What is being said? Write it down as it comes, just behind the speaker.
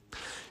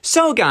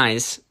So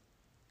guys,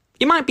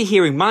 you might be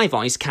hearing my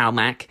voice, Cal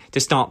Mack, to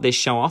start this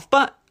show off,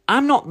 but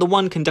I'm not the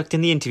one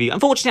conducting the interview.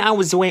 Unfortunately, I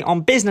was away on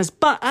business,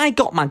 but I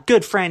got my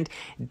good friend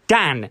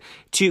Dan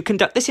to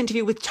conduct this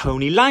interview with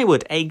Tony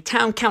Lywood, a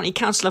town-county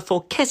councillor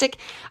for Keswick,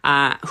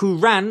 who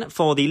ran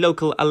for the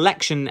local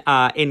election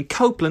in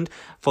Copeland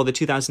for the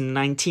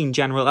 2019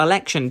 general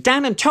election.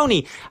 Dan and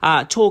Tony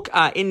talk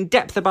in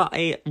depth about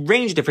a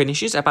range of different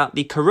issues about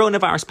the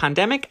coronavirus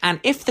pandemic and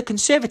if the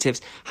Conservatives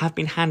have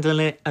been handling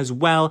it as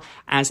well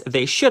as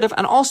they should have,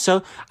 and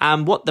also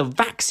what the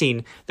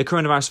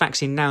coronavirus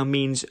vaccine now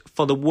means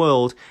for the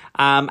world.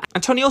 And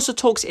Tony also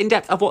talks in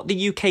depth of what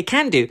the UK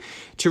can do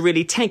to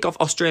really take off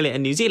Australia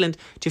and New Zealand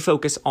to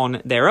focus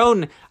on their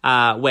own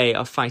way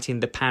of fighting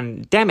the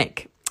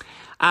pandemic.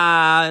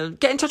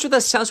 Get in touch with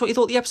us. Tell us what you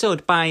thought of the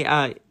episode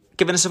by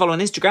giving us a follow on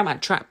Instagram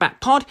at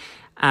TrackbackPod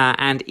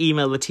and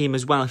email the team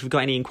as well if you've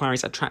got any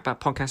inquiries at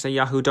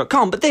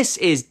trackbackpodcast@yahoo.com. But this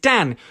is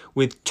Dan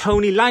with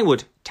Tony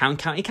Lywood, Town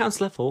County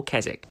Councillor for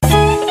Keswick.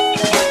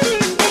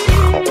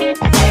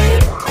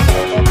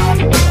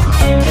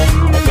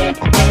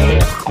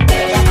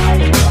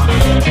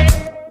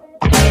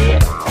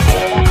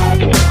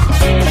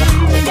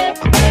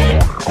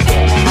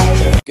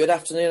 Good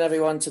afternoon,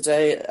 everyone.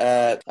 Today,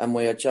 and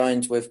we are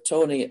joined with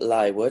Tony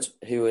Lywood,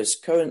 who is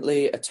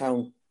currently a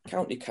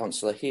county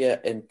councillor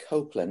here in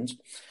Copeland,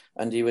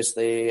 and he was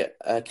the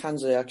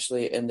candidate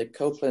actually in the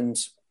Copeland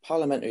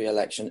parliamentary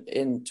election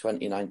in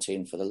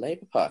 2019 for the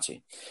Labour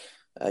Party.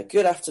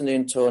 Good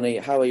afternoon, Tony.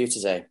 How are you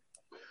today?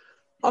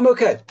 I'm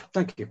okay,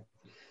 thank you.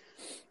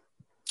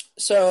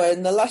 So,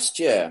 in the last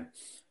year,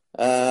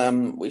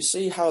 we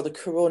see how the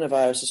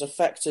coronavirus has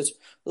affected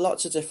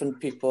lots of different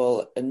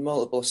people in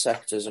multiple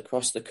sectors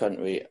across the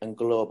country and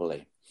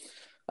globally.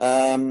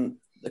 The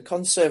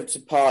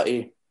Conservative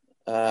Party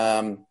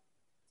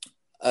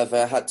have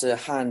had to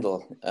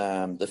handle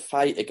the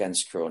fight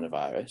against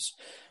coronavirus.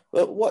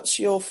 But what's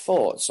your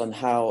thoughts on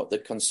how the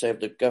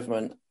Conservative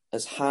government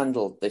has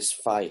handled this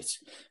fight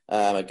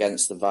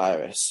against the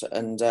virus?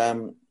 And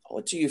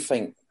what do you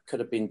think could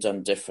have been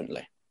done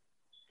differently?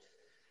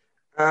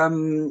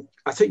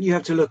 I think you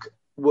have to look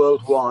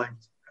worldwide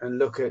and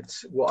look at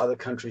what other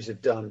countries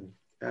have done.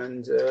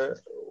 And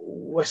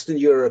Western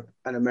Europe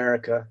and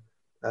America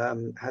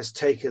has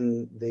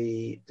taken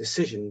the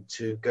decision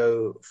to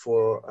go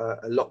for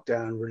a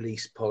lockdown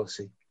release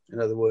policy. In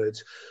other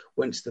words,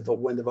 when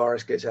the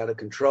virus gets out of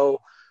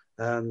control,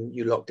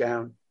 you lock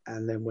down,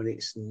 and then when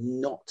it's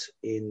not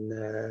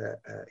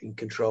in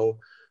control,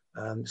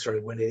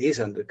 when it is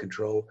under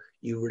control,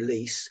 you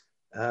release.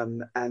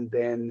 And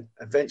then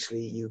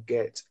eventually you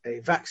get a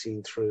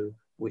vaccine through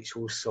which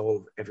will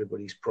solve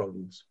everybody's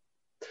problems.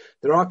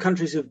 There are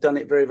countries who've done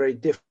it very, very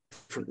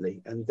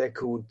differently, and they're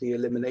called the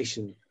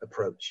elimination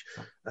approach.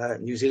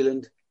 New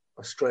Zealand,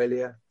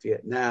 Australia,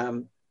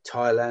 Vietnam,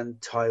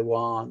 Thailand,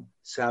 Taiwan,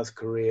 South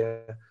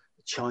Korea,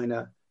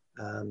 China.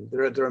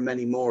 There are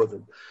many more of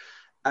them.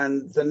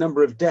 And the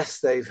number of deaths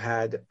they've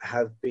had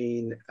have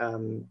been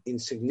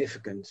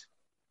insignificant.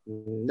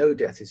 No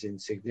death is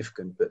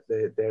insignificant, but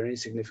they're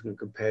insignificant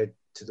compared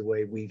to the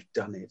way we've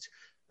done it.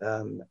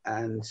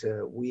 And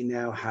we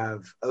now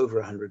have over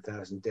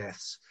 100,000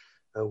 deaths,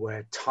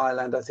 where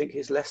Thailand, I think,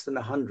 is less than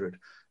 100,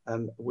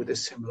 with a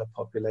similar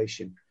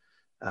population.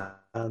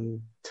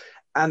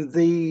 And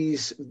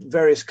these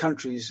various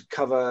countries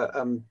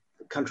cover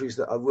countries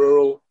that are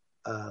rural,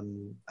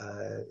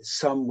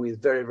 some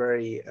with very,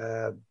 very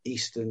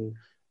Eastern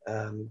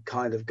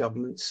kind of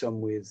governments,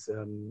 some with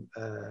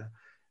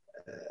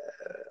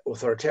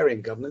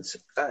authoritarian governments,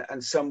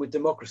 and some with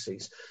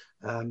democracies.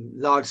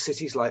 Large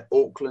cities like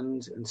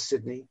Auckland and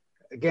Sydney,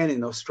 again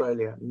in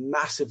Australia,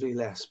 massively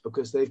less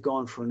because they've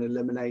gone for an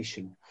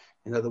elimination.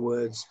 In other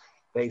words,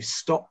 they've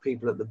stopped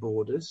people at the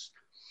borders,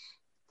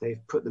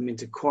 they've put them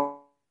into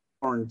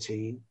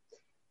quarantine,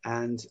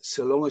 and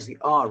so long as the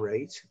R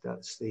rate,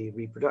 that's the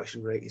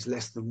reproduction rate, is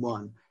less than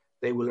 1,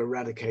 they will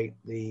eradicate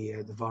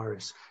the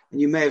virus. And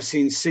you may have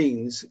seen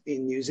scenes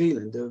in New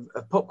Zealand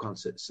of pop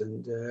concerts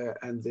and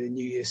the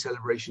New Year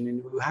celebration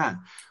in Wuhan,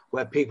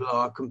 where people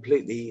are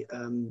completely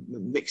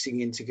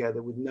mixing in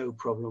together with no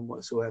problem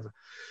whatsoever.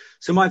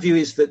 So my view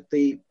is that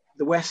the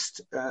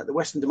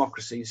Western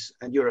democracies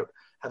and Europe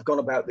have gone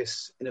about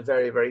this in a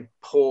very, very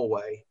poor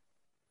way,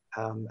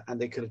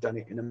 and they could have done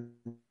it in a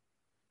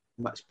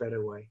much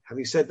better way.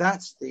 Having said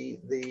that,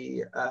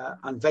 the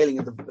unveiling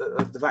of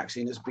the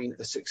vaccine has been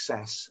a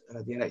success.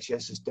 The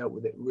NHS has dealt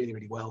with it really,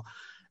 really well,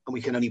 and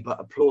we can only but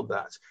applaud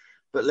that.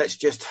 But let's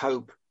just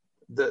hope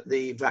that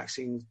the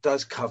vaccine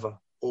does cover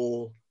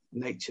all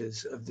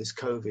natures of this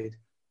COVID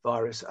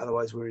virus.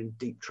 Otherwise, we're in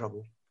deep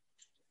trouble.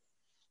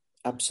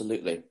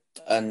 Absolutely.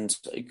 And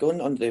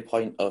going on to the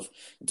point of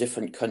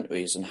different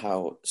countries and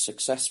how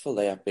successful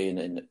they have been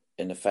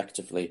in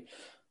effectively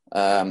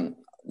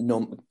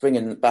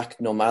bringing back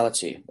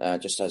normality,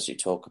 just as you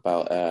talk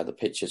about the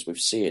pictures we've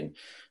seen,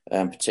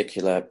 in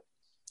particular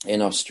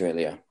in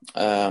Australia.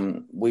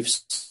 We've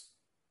seen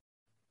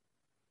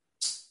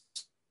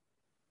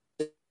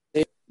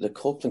the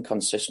Copeland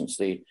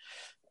constituency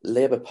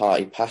Labour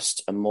Party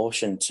passed a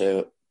motion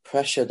to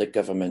pressure the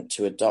government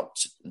to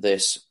adopt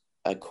this,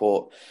 I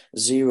quote,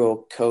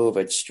 zero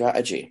COVID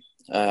strategy.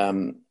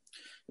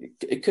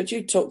 Could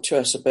you talk to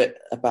us a bit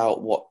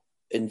about what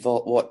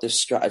this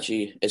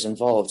strategy is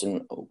involved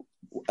in,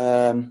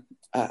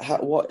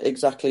 what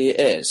exactly it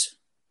is?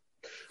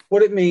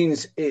 What it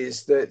means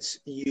is that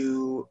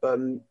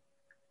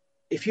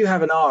if you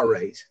have an R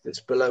rate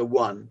that's below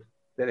 1,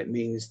 then it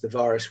means the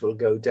virus will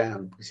go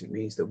down, because it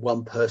means that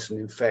one person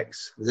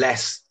infects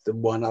less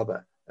than one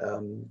other.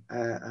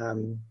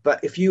 But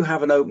if you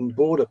have an open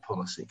border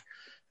policy,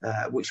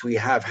 which we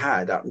have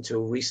had up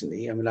until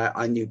recently. I mean,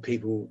 I knew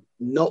people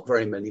not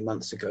very many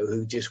months ago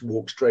who just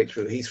walked straight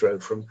through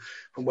Heathrow from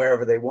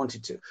wherever they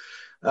wanted to.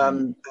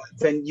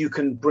 Then you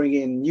can bring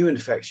in new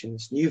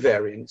infections, new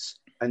variants,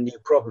 and new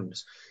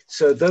problems.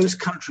 So those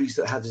countries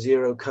that have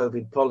zero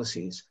COVID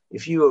policies,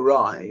 if you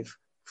arrive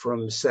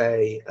from,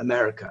 say,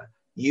 America,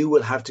 you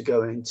will have to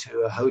go into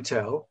a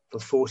hotel for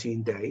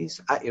 14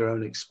 days at your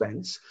own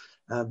expense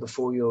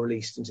before you're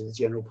released into the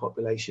general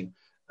population.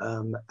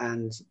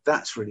 And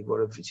that's really what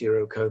a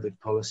zero COVID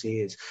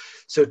policy is.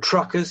 So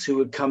truckers who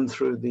would come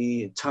through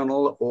the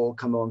tunnel or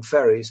come on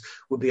ferries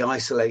would be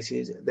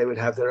isolated. They would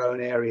have their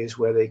own areas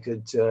where they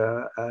could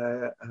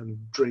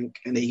drink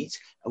and eat,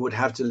 and would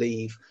have to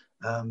leave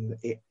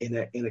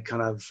in a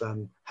kind of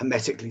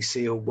hermetically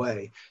sealed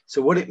way.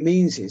 So what it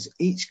means is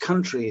each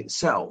country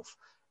itself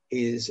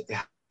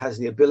has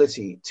the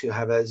ability to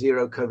have a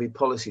zero COVID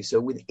policy. So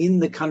within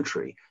the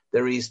country,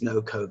 there is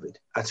no COVID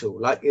at all,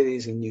 like it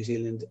is in New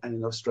Zealand and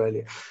in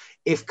Australia.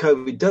 If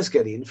COVID does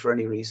get in for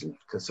any reason,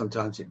 because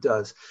sometimes it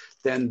does,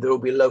 then there will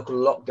be local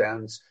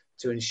lockdowns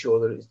to ensure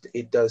that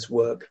it does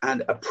work,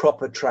 and a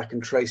proper track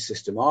and trace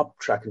system. Our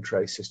track and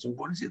trace system,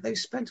 what is it they've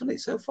spent on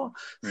it so far?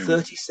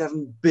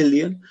 37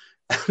 billion.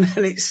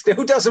 And it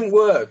still doesn't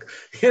work.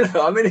 You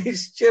know, I mean,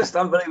 it's just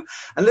unbelievable.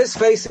 And let's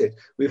face it,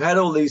 we've had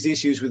all these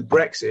issues with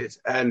Brexit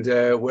and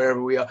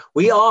wherever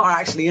we are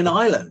actually an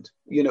island.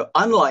 You know,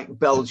 unlike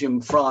Belgium,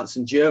 France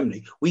and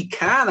Germany, we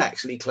can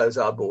actually close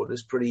our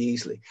borders pretty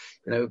easily,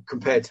 you know,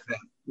 compared to them.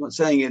 I'm not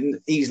saying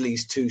it easily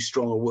is too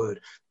strong a word,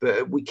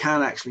 but we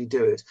can actually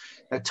do it.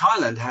 Now,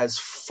 Thailand has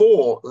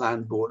 4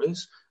 land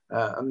borders,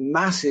 a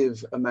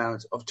massive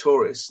amount of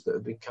tourists that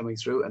have been coming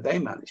through, and they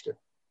managed it.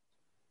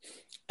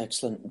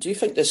 Excellent. Do you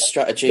think this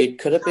strategy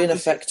could have been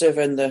effective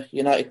in the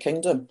United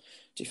Kingdom?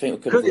 Do you think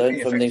we could have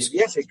learned from these?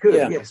 Yes, it could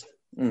have, yes.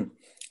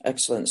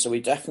 Excellent. So we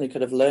definitely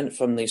could have learned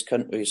from these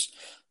countries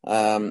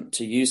to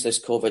use this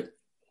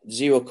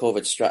zero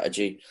COVID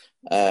strategy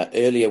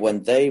earlier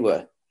when they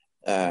were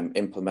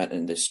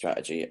implementing this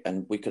strategy.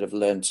 And we could have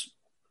learned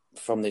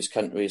from these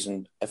countries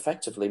and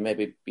effectively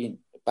maybe been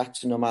back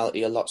to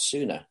normality a lot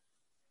sooner.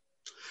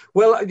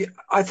 Well,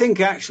 I think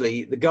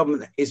actually the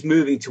government is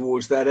moving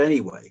towards that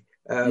anyway.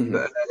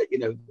 You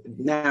know,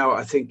 now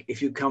I think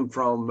if you come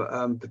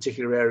from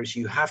particular areas,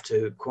 you have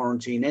to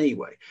quarantine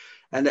anyway.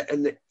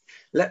 And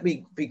let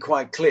me be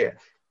quite clear: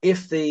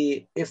 if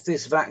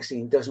this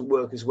vaccine doesn't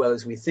work as well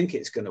as we think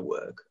it's going to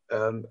work,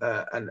 and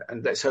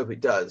let's hope it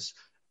does,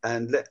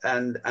 and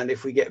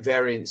if we get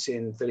variants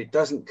in that it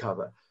doesn't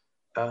cover,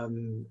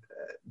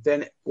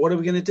 then what are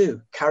we going to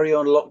do? Carry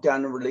on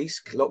lockdown and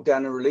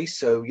release.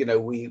 So you know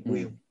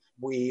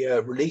we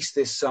release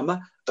this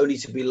summer, only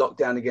to be locked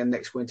down again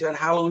next winter. And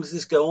how long does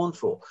this go on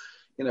for?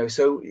 You know,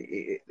 so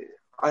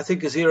I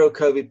think a zero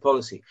COVID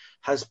policy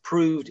has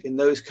proved in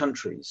those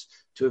countries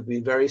to have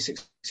been very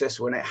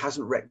successful, and it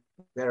hasn't wrecked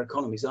their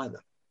economies either.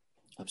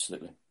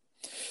 Absolutely.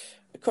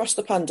 Across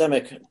the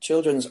pandemic,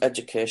 children's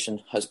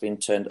education has been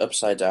turned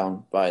upside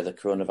down by the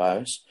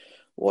coronavirus.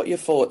 What are your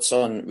thoughts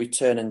on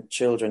returning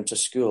children to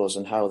schools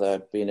and how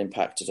they're being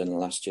impacted in the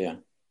last year?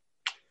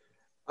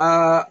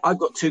 I've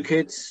got 3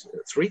 kids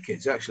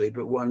actually,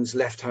 but one's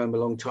left home a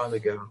long time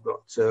ago. I've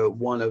got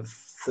one of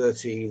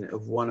 13,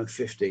 one of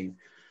 15.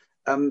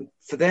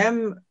 For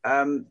them,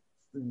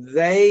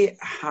 they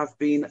have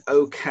been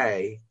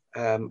okay.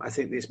 I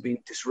think it's been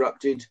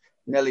disrupted.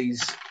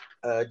 Nellie's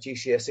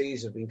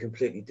GCSEs have been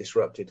completely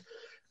disrupted,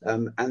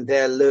 and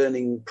their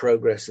learning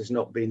progress has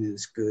not been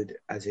as good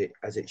as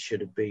it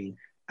should have been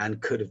and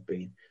could have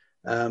been.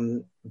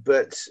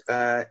 But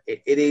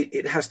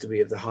it has to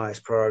be of the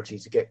highest priority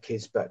to get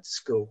kids back to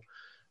school.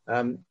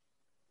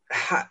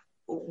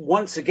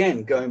 Once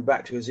again, going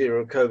back to a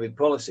zero COVID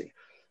policy,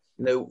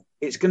 you know,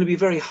 it's going to be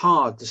very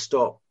hard to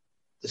stop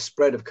the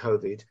spread of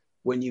COVID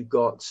when you've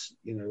got,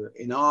 you know,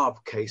 in our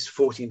case,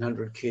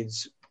 1,400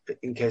 kids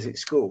in Keswick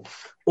school,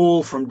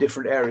 all from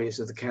different areas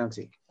of the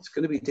county. It's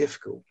going to be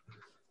difficult.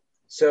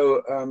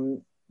 So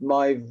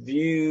my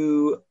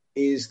view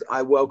is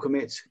I welcome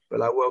it,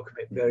 but I welcome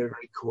it very,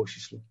 very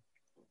cautiously.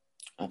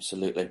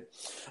 Absolutely.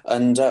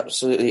 And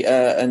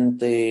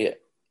the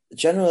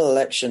general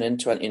election in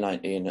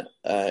 2019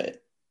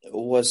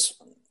 was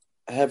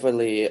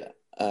heavily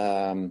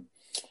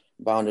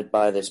bounded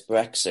by this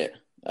Brexit.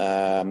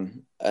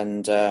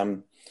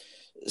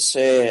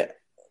 Say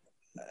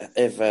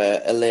if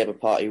a Labour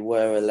Party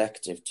were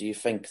elected, do you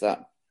think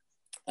that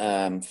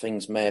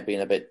things may have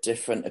been a bit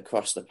different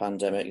across the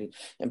pandemic,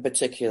 in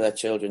particular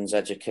children's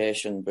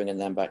education, bringing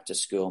them back to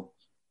school?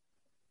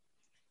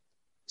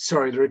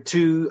 Sorry, there are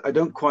two. I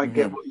don't quite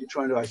get what you're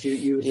trying to ask.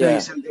 You were Yeah.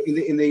 saying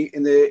in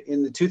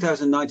the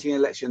 2019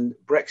 election,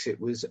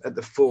 Brexit was at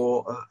the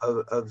fore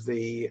of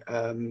the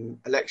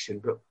election,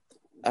 but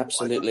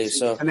Absolutely.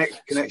 So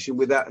connection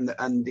with that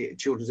and the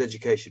children's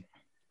education.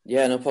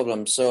 Yeah, no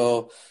problem.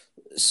 So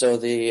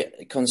the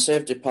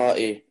Conservative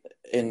Party,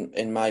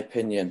 in my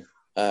opinion,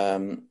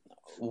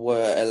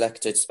 were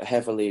elected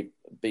heavily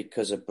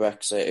because of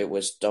Brexit. It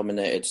was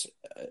dominated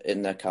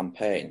in their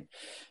campaign,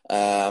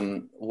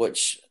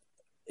 which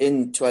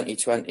in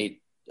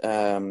 2020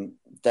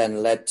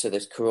 then led to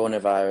this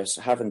coronavirus,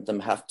 having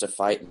them have to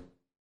fight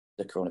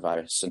the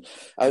coronavirus. And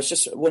I was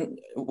just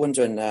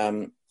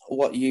wondering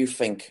what you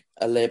think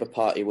a Labour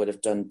Party would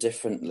have done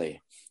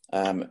differently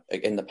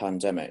in the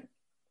pandemic.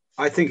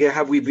 I think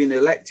had we been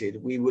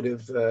elected, we would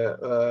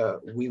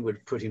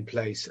put in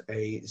place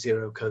a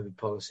zero COVID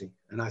policy.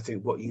 And I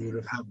think what you would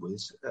have had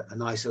was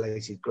an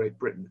isolated Great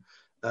Britain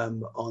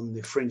on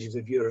the fringes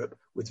of Europe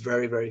with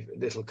very, very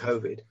little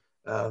COVID.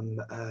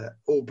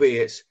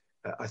 Albeit,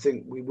 I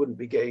think we wouldn't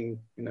be getting,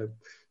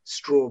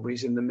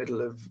 strawberries in the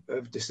middle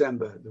of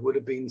December. There would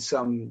have been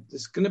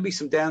there's going to be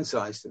some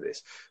downsides to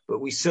this, but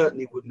we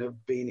certainly wouldn't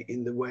have been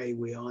in the way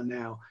we are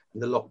now,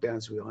 in the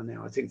lockdowns we are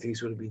now. I think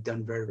things would have been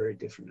done very, very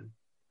differently.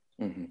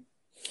 Mm-hmm.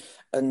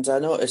 And I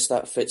noticed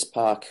that Fitz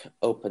Park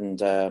opened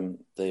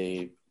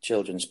the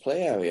children's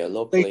play area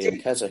locally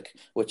in Keswick,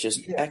 which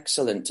is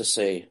excellent to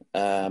see,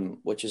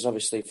 which is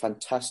obviously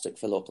fantastic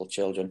for local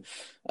children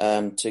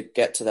to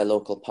get to their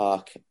local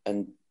park.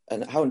 And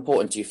how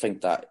important do you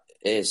think that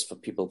is for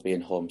people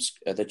being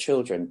the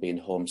children being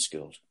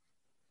homeschooled?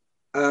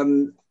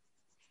 Being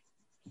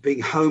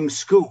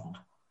homeschooled?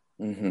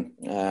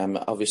 Mm-hmm.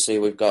 Obviously,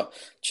 we've got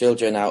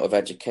children out of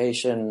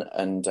education,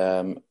 and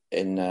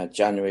in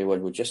January,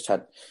 when we just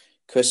had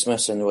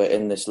Christmas and we're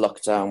in this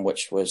lockdown,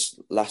 which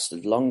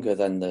lasted longer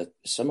than the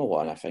summer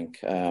one, I think.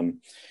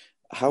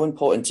 How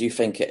important do you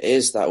think it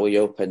is that we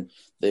open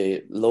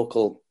the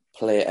local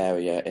play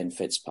area in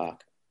Fitz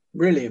Park?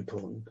 Really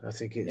important. I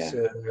think it's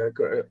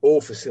all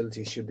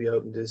facilities should be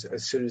opened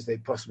as soon as they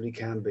possibly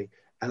can be.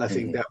 And I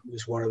think that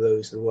was one of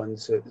the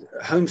ones that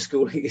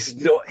homeschooling is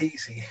not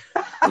easy.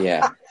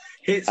 Yeah,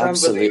 it's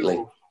absolutely.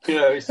 Unbelievable.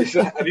 It's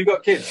just, have you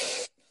got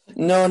kids?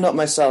 No, not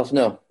myself.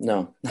 No.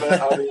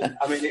 But,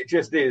 I mean, it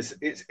just is.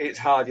 It's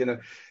hard,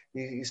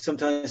 You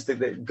sometimes think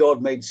that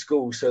God made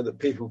school so that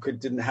people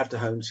didn't have to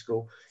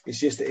homeschool.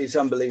 It's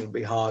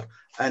unbelievably hard.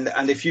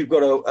 And if you've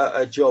got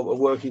a job, a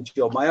working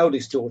job, my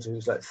oldest daughter,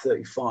 who's like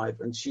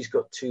 35, and she's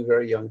got two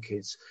very young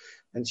kids,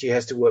 and she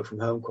has to work from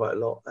home quite a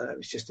lot. And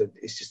it's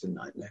just a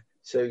nightmare.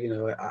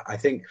 So, I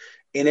think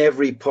in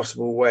every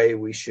possible way,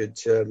 we should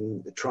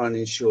try and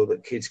ensure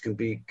that kids can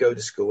go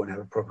to school and have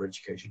a proper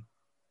education.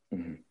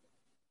 Mm-hmm.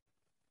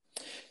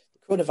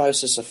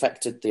 Coronavirus has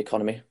affected the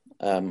economy,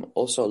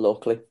 also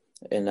locally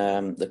in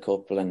the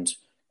Copeland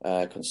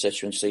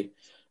constituency.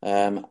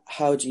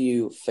 How do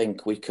you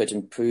think we could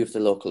improve the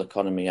local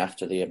economy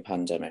after the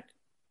pandemic?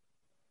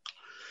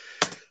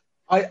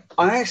 I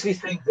actually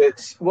think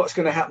that what's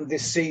going to happen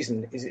this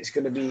season is it's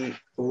going to be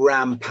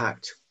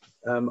ram-packed.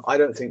 I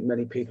don't think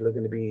many people are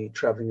going to be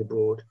travelling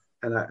abroad.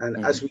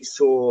 And as we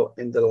saw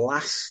in the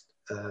last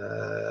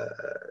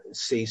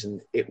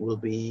season, it will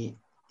be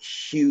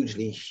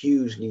hugely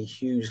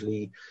used,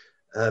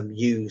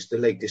 the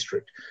Lake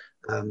District.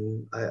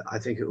 I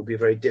think it will be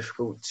very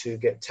difficult to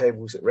get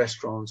tables at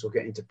restaurants or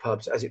get into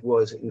pubs as it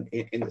was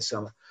in the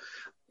summer.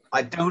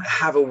 I don't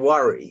have a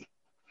worry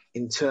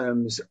in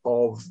terms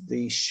of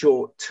the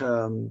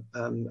short-term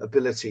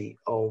ability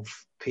of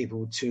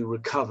people to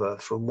recover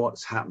from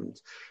what's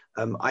happened.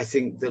 I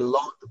think the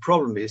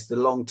problem is the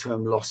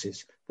long-term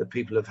losses that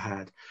people have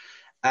had.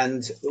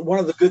 And one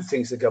of the good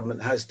things the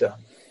government has done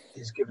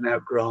is given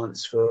out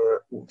grants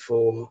for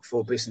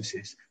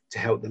businesses to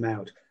help them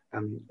out.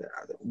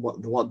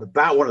 One of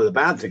the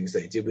bad things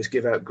they did was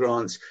give out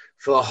grants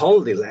for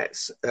holiday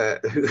lets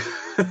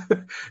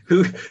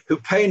who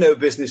pay no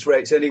business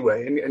rates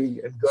anyway,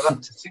 and got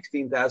up to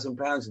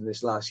 £16,000 in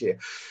this last year.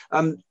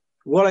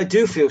 What I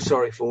do feel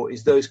sorry for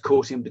is those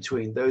caught in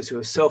between, those who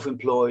are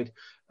self-employed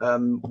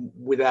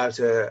without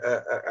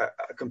a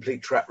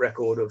complete track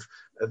record of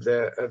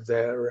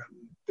their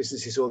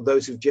businesses, or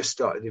those who've just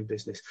started in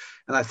business.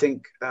 And I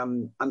think,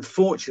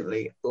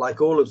 unfortunately,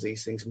 like all of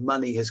these things,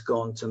 money has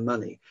gone to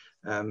money.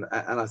 And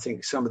I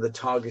think some of the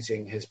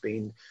targeting has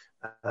been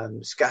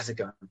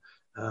scattergun.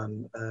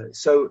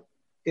 So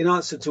in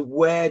answer to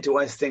where do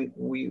I think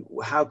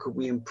how could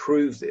we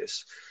improve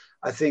this?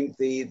 I think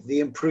the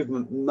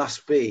improvement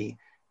must be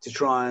to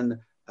try and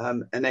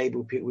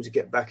enable people to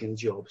get back in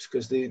jobs,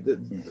 because the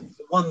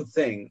one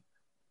thing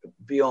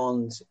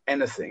beyond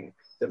anything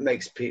that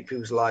makes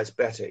people's lives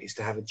better is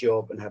to have a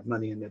job and have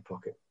money in their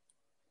pocket.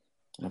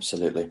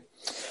 Absolutely.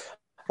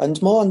 And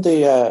more on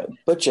the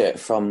budget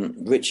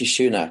from Richie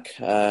Sunak.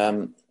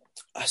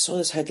 I saw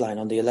this headline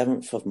on the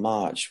 11th of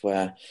March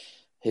where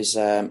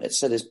it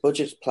said his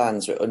budget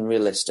plans were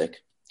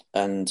unrealistic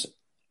and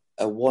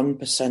a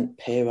 1%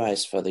 pay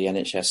rise for the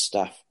NHS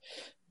staff.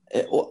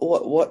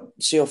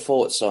 What's your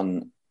thoughts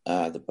on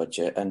the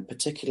budget, and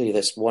particularly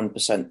this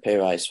 1% pay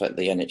rise for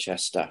the NHS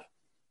staff?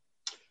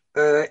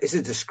 It's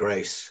a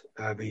disgrace.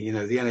 I mean,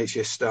 the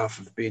NHS staff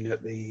have been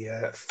at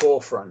the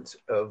forefront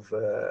of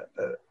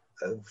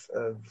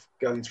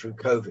going through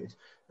COVID.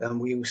 And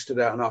we all stood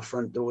out on our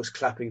front doors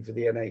clapping for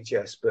the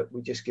NHS, but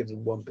we just give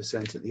them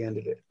 1% at the end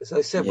of it. As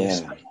I said, we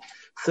spent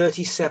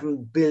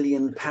 £37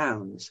 billion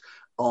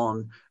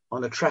on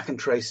a track and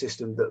trace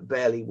system that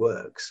barely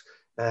works.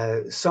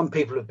 Some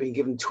people have been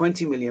given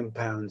 £20 million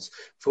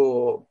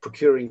for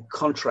procuring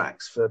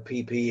contracts for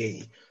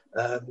PPE,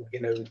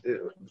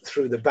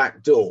 through the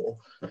back door.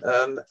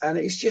 And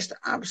it's just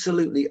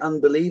absolutely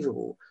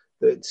unbelievable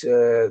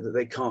that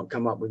they can't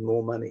come up with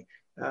more money.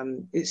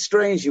 It's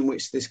strange in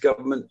which this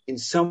government, in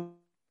some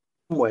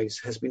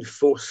ways, has been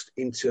forced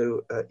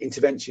into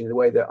intervention in a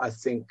way that I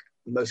think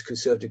most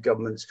Conservative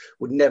governments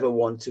would never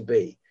want to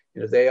be.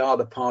 They are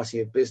the party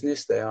of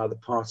business. They are the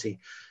party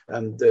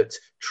that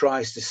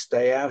tries to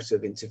stay out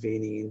of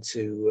intervening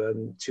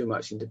into too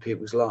much into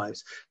people's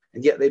lives.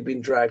 And yet they've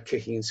been dragged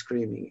kicking and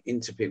screaming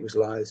into people's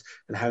lives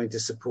and having to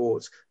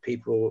support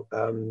people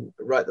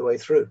right the way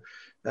through.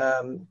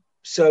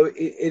 So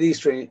it is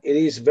strange. It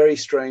is very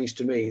strange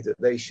to me that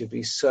they should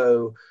be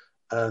so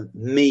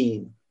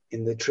mean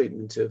in the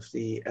treatment of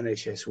the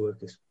NHS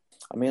workers.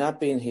 I mean, I've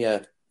been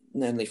here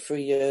nearly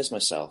 3 years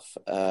myself,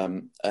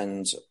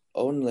 and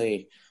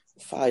only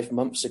 5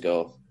 months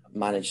ago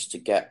managed to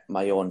get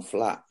my own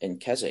flat in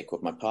Keswick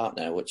with my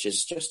partner, which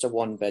is just a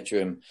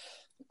 1-bedroom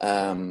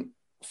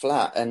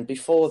flat. And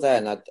before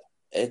then,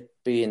 I'd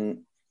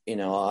been,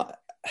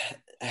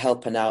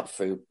 helping out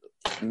through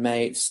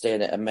mates,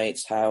 staying at a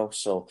mate's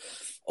house,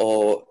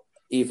 or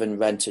even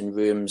renting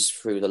rooms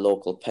through the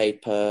local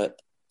paper.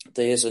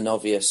 There is an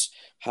obvious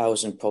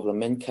housing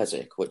problem in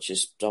Keswick, which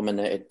is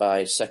dominated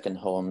by second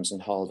homes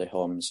and holiday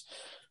homes,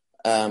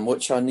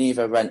 which are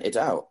neither rented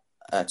out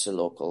to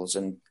locals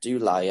and do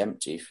lie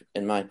empty,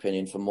 in my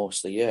opinion, for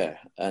most of the year.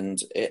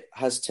 And it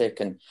has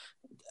taken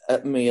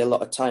me a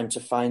lot of time to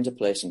find a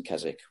place in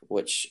Keswick,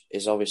 which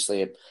is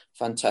obviously a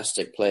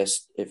fantastic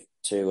place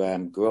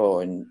to grow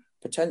and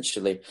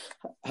potentially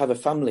have a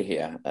family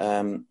here.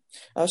 I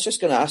was just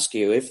going to ask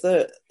you, if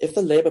the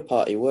Labour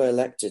Party were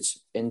elected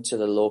into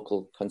the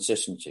local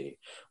constituency,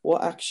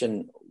 what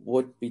action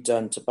would be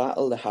done to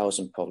battle the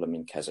housing problem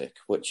in Keswick,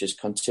 which is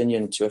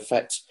continuing to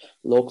affect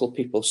local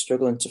people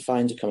struggling to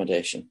find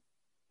accommodation?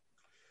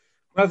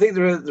 Well, I think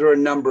there are a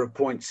number of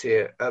points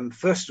here.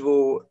 First of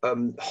all,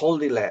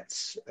 holiday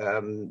lets,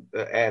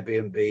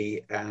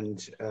 Airbnb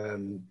and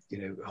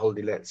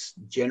holiday lets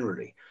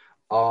generally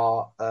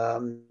are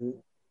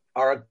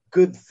a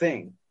good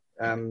thing.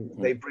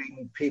 They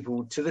bring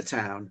people to the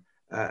town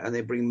and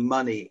they bring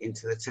money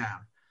into the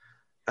town.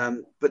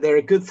 But they're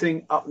a good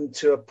thing up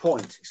to a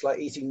point. It's like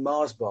eating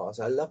Mars bars.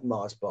 I love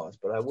Mars bars,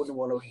 but I wouldn't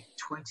want to eat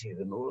 20 of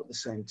them all at the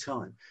same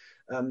time.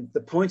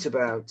 The point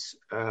about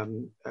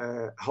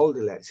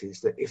holiday lets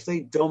is that if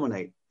they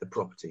dominate the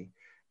property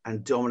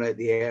and dominate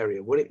the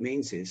area, what it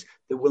means is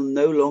there will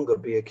no longer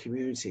be a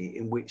community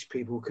in which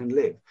people can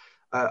live.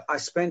 I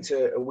spent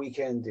a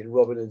weekend in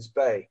Robin Hood's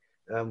Bay.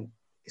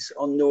 It's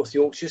on North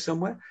Yorkshire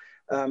somewhere,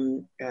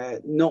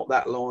 not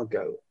that long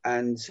ago.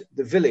 And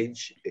the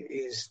village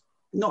is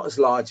not as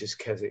large as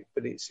Keswick,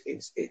 but it's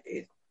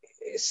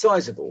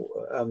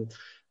sizable.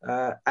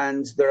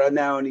 And there are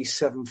now only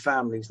 7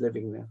 families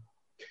living there.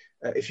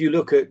 If you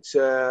look at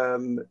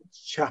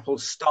Chapel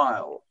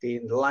Style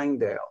in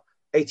Langdale,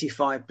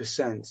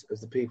 85%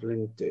 of the people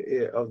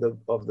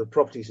of the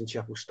properties in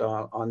Chapel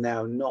Style are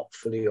now not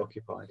fully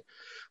occupied.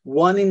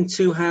 1 in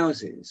 2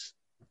 houses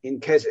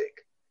in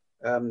Keswick,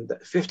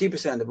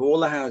 50% of all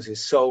the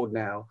houses sold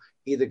now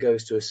either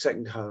goes to a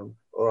second home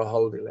or a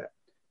holiday let.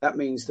 That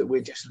means that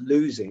we're just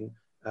losing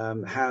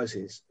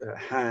houses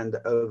hand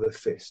over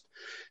fist.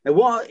 Now,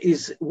 what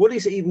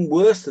is even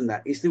worse than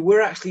that is that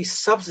we're actually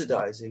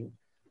subsidising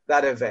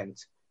that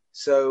event.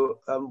 So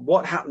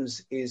what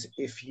happens is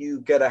if you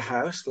get a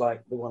house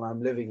like the one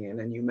I'm living in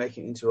and you make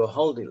it into a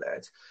holiday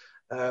let,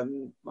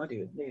 might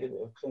need a bit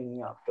of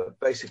cleaning up, but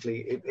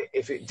basically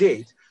if it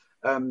did,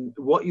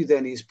 what you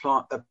then is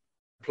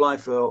apply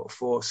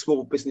for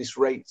small business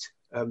rate.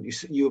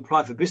 You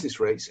apply for business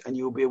rates and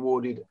you'll be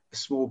awarded a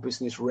small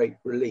business rate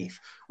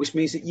relief, which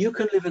means that you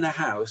can live in a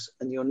house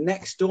and your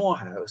next door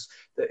house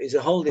that is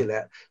a holiday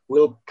let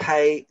will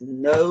pay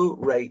no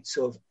rates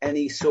of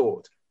any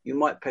sort. You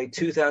might pay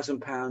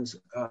 £2,000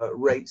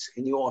 rates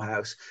in your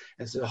house.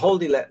 And so a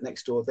holiday let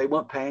next door, they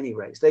won't pay any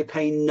rates. They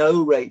pay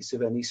no rates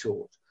of any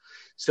sort.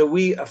 So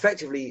we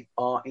effectively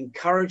are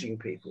encouraging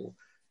people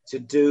to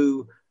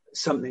do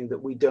something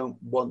that we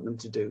don't want them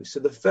to do.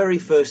 So the very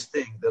first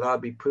thing that I'd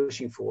be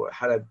pushing for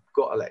had I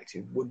got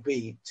elected would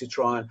be to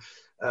try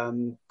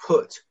and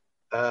put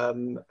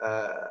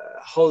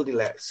holiday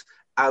lets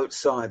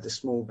outside the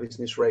small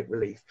business rate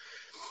relief.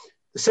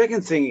 The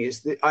second thing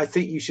is that I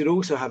think you should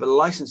also have a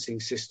licensing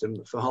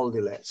system for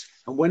holiday lets.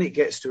 And when it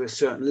gets to a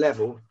certain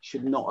level,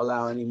 should not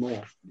allow any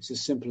more. It's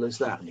as simple as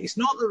that. It's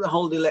not that the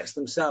holiday lets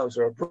themselves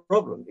are a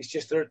problem. It's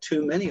just there are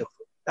too many of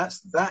them.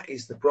 That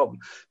is the problem,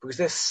 because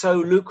they're so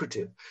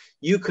lucrative.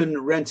 You can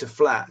rent a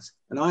flat,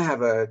 and I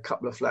have a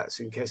couple of flats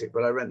in Keswick,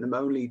 but I rent them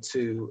only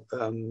to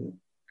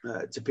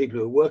people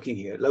who are working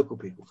here, local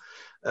people.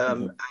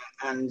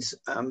 And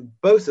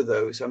both of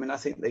those, I mean, I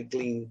think they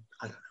glean,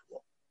 I don't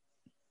know,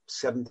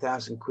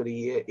 7,000 quid a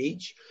year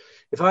each.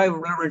 If I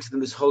rented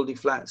them as holiday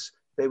flats,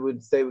 they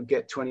would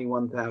get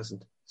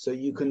 21,000. So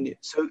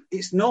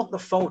it's not the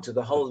fault of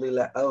the holiday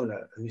let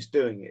owner who's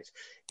doing it.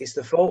 It's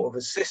the fault of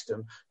a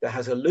system that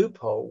has a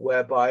loophole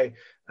whereby,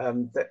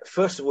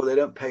 first of all, they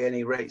don't pay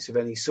any rates of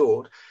any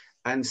sort,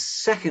 and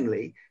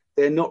secondly,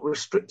 they're not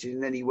restricted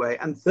in any way.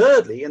 And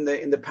thirdly, in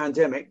the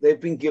pandemic, they've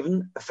been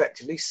given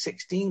effectively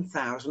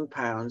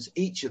 £16,000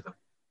 each of them.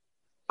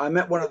 I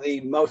met one of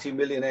the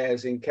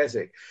multi-millionaires in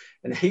Keswick,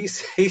 and he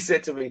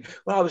said to me,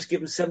 "Well, I was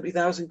given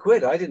 70,000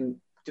 quid. I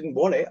didn't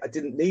want it. I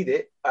didn't need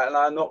it, and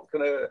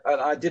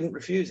I didn't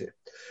refuse it."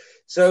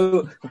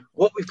 So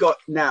what we've got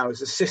now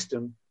is a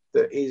system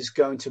that is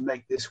going to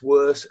make this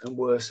worse and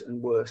worse and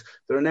worse.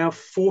 There are now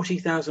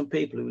 40,000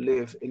 people who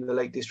live in the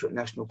Lake District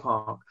National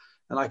Park.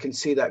 And I can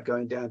see that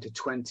going down to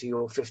 20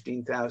 or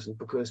 15,000,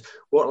 because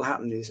what will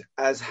happen is,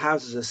 as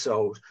houses are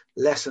sold,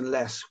 less and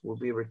less will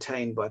be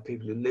retained by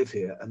people who live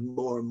here, and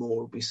more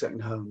will be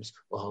second homes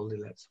or holiday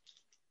lets.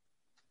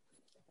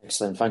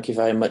 Excellent. Thank you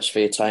very much for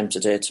your time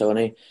today,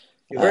 Tony.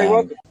 You're very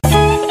welcome.